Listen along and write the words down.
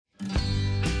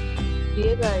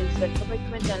Dear guys, welcome back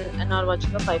to my channel and are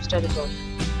watching a 5-star resort.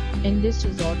 In this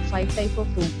resort, 5 type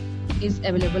of room is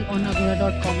available on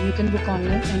agoda.com. You can book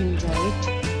online and enjoy it.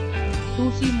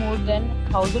 To see more than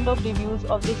thousands of reviews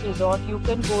of this resort, you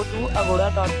can go to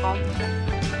agoda.com.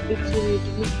 Its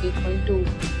rating is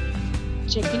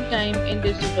 8.2. Check-in time in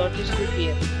this resort is 2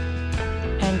 p.m.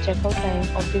 and check-out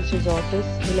time of this resort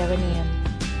is 11 a.m.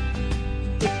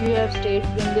 If you have stayed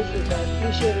in this resort,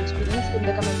 please share your experience in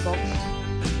the comment box.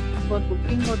 For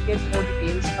booking or get more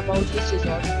details about this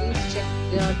resort, please check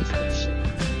the description.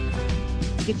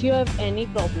 If you have any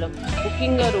problem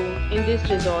booking a room in this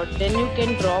resort, then you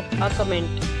can drop a comment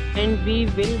and we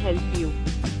will help you.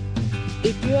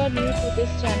 If you are new to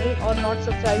this channel or not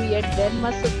subscribed yet, then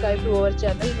must subscribe to our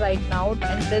channel right now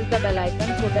and press the bell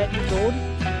icon so that you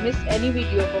don't miss any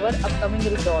video of our upcoming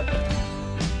resort.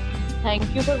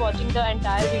 Thank you for watching the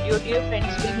entire video. Dear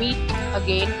friends, we'll meet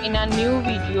again in a new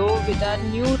video with a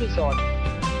new resort.